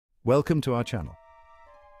Welcome to our channel.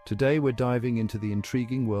 Today we're diving into the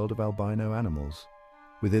intriguing world of albino animals.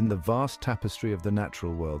 Within the vast tapestry of the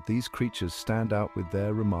natural world, these creatures stand out with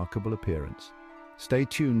their remarkable appearance. Stay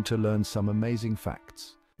tuned to learn some amazing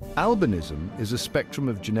facts. Albinism is a spectrum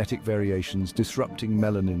of genetic variations disrupting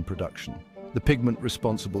melanin production, the pigment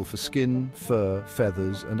responsible for skin, fur,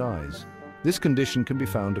 feathers, and eyes. This condition can be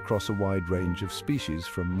found across a wide range of species,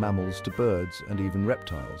 from mammals to birds and even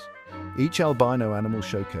reptiles. Each albino animal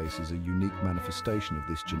showcases a unique manifestation of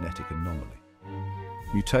this genetic anomaly.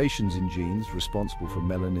 Mutations in genes responsible for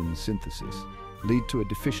melanin synthesis lead to a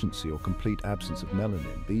deficiency or complete absence of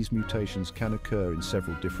melanin. These mutations can occur in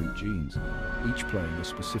several different genes, each playing a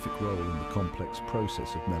specific role in the complex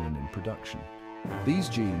process of melanin production. These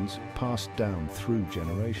genes, passed down through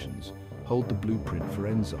generations, hold the blueprint for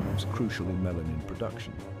enzymes crucial in melanin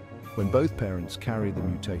production. When both parents carry the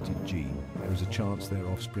mutated gene, there is a chance their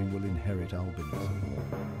offspring will inherit albinism.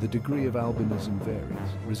 The degree of albinism varies,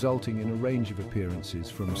 resulting in a range of appearances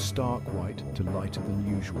from stark white to lighter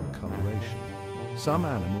than usual coloration. Some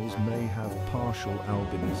animals may have partial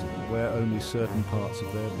albinism, where only certain parts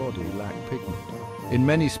of their body lack pigment. In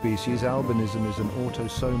many species, albinism is an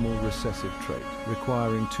autosomal recessive trait,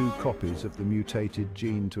 requiring two copies of the mutated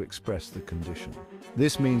gene to express the condition.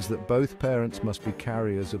 This means that both parents must be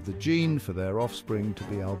carriers of the gene for their offspring to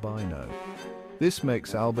be albino. This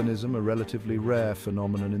makes albinism a relatively rare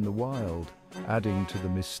phenomenon in the wild, adding to the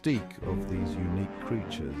mystique of these unique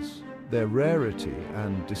creatures. Their rarity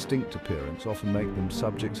and distinct appearance often make them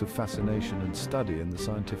subjects of fascination and study in the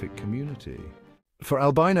scientific community. For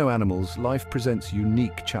albino animals, life presents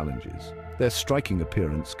unique challenges. Their striking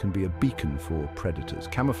appearance can be a beacon for predators.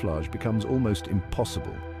 Camouflage becomes almost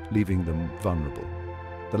impossible, leaving them vulnerable.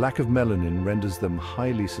 The lack of melanin renders them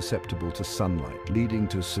highly susceptible to sunlight, leading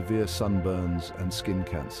to severe sunburns and skin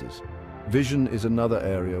cancers. Vision is another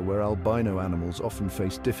area where albino animals often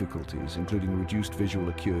face difficulties, including reduced visual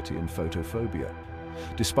acuity and photophobia.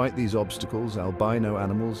 Despite these obstacles, albino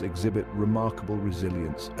animals exhibit remarkable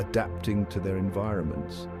resilience, adapting to their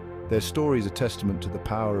environments. Their story is a testament to the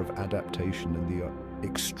power of adaptation and the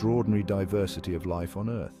extraordinary diversity of life on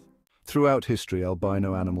Earth. Throughout history,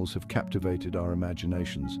 albino animals have captivated our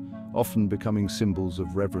imaginations, often becoming symbols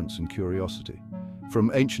of reverence and curiosity.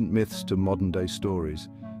 From ancient myths to modern-day stories,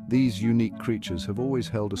 these unique creatures have always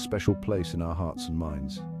held a special place in our hearts and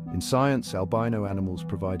minds. In science, albino animals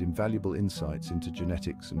provide invaluable insights into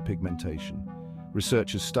genetics and pigmentation.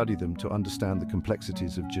 Researchers study them to understand the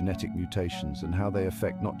complexities of genetic mutations and how they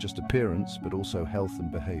affect not just appearance, but also health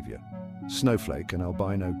and behavior. Snowflake, an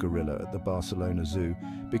albino gorilla at the Barcelona Zoo,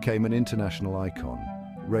 became an international icon,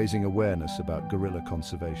 raising awareness about gorilla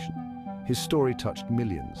conservation. His story touched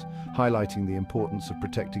millions, highlighting the importance of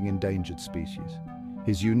protecting endangered species.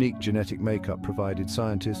 His unique genetic makeup provided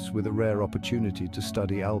scientists with a rare opportunity to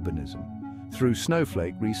study albinism. Through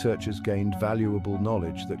Snowflake, researchers gained valuable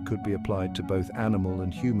knowledge that could be applied to both animal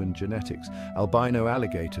and human genetics. Albino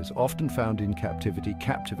alligators, often found in captivity,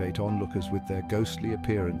 captivate onlookers with their ghostly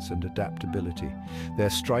appearance and adaptability. Their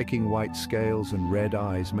striking white scales and red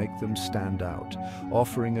eyes make them stand out,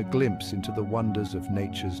 offering a glimpse into the wonders of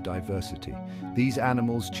nature's diversity. These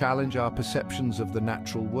animals challenge our perceptions of the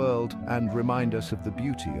natural world and remind us of the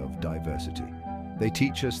beauty of diversity. They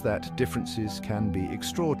teach us that differences can be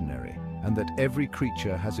extraordinary, and that every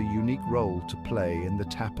creature has a unique role to play in the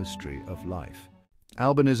tapestry of life.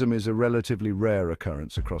 Albinism is a relatively rare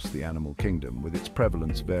occurrence across the animal kingdom, with its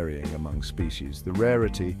prevalence varying among species. The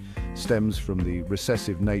rarity stems from the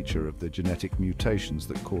recessive nature of the genetic mutations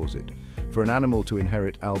that cause it. For an animal to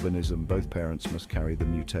inherit albinism, both parents must carry the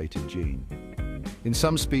mutated gene. In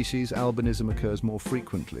some species, albinism occurs more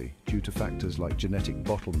frequently due to factors like genetic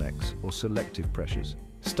bottlenecks or selective pressures.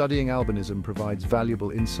 Studying albinism provides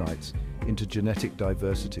valuable insights into genetic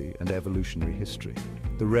diversity and evolutionary history.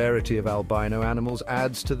 The rarity of albino animals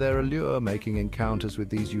adds to their allure, making encounters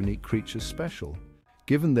with these unique creatures special.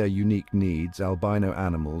 Given their unique needs, albino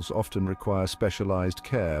animals often require specialized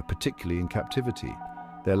care, particularly in captivity.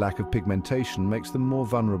 Their lack of pigmentation makes them more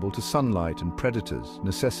vulnerable to sunlight and predators,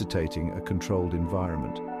 necessitating a controlled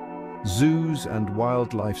environment. Zoos and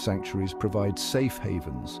wildlife sanctuaries provide safe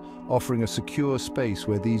havens, offering a secure space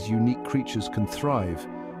where these unique creatures can thrive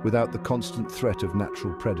without the constant threat of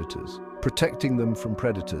natural predators. Protecting them from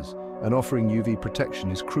predators and offering UV protection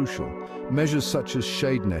is crucial. Measures such as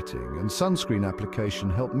shade netting and sunscreen application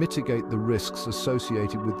help mitigate the risks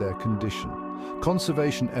associated with their condition.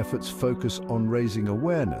 Conservation efforts focus on raising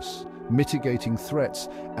awareness, mitigating threats,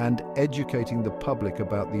 and educating the public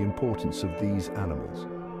about the importance of these animals.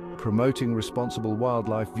 Promoting responsible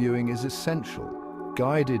wildlife viewing is essential.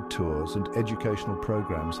 Guided tours and educational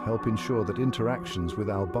programs help ensure that interactions with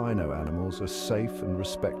albino animals are safe and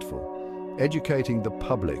respectful. Educating the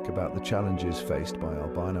public about the challenges faced by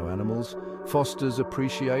albino animals fosters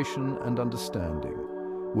appreciation and understanding.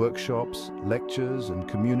 Workshops, lectures, and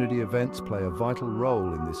community events play a vital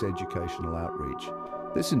role in this educational outreach.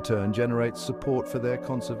 This in turn generates support for their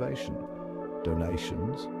conservation.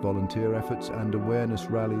 Donations, volunteer efforts, and awareness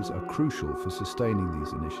rallies are crucial for sustaining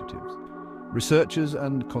these initiatives. Researchers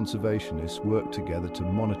and conservationists work together to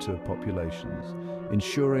monitor populations,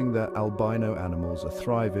 ensuring that albino animals are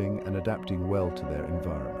thriving and adapting well to their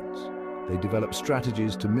environments. They develop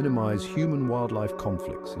strategies to minimize human-wildlife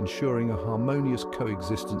conflicts, ensuring a harmonious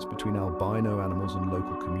coexistence between albino animals and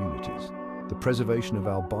local communities. The preservation of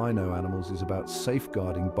albino animals is about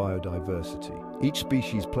safeguarding biodiversity. Each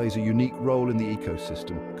species plays a unique role in the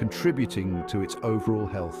ecosystem, contributing to its overall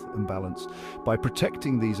health and balance. By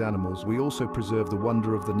protecting these animals, we also preserve the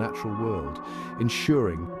wonder of the natural world,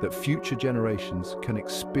 ensuring that future generations can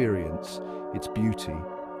experience its beauty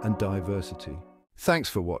and diversity. Thanks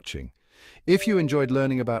for watching. If you enjoyed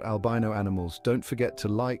learning about albino animals, don't forget to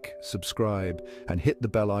like, subscribe, and hit the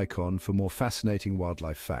bell icon for more fascinating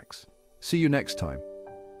wildlife facts. See you next time.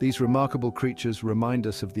 These remarkable creatures remind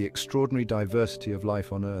us of the extraordinary diversity of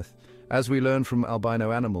life on Earth. As we learn from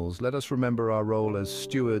albino animals, let us remember our role as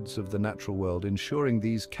stewards of the natural world, ensuring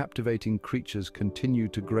these captivating creatures continue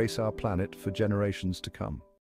to grace our planet for generations to come.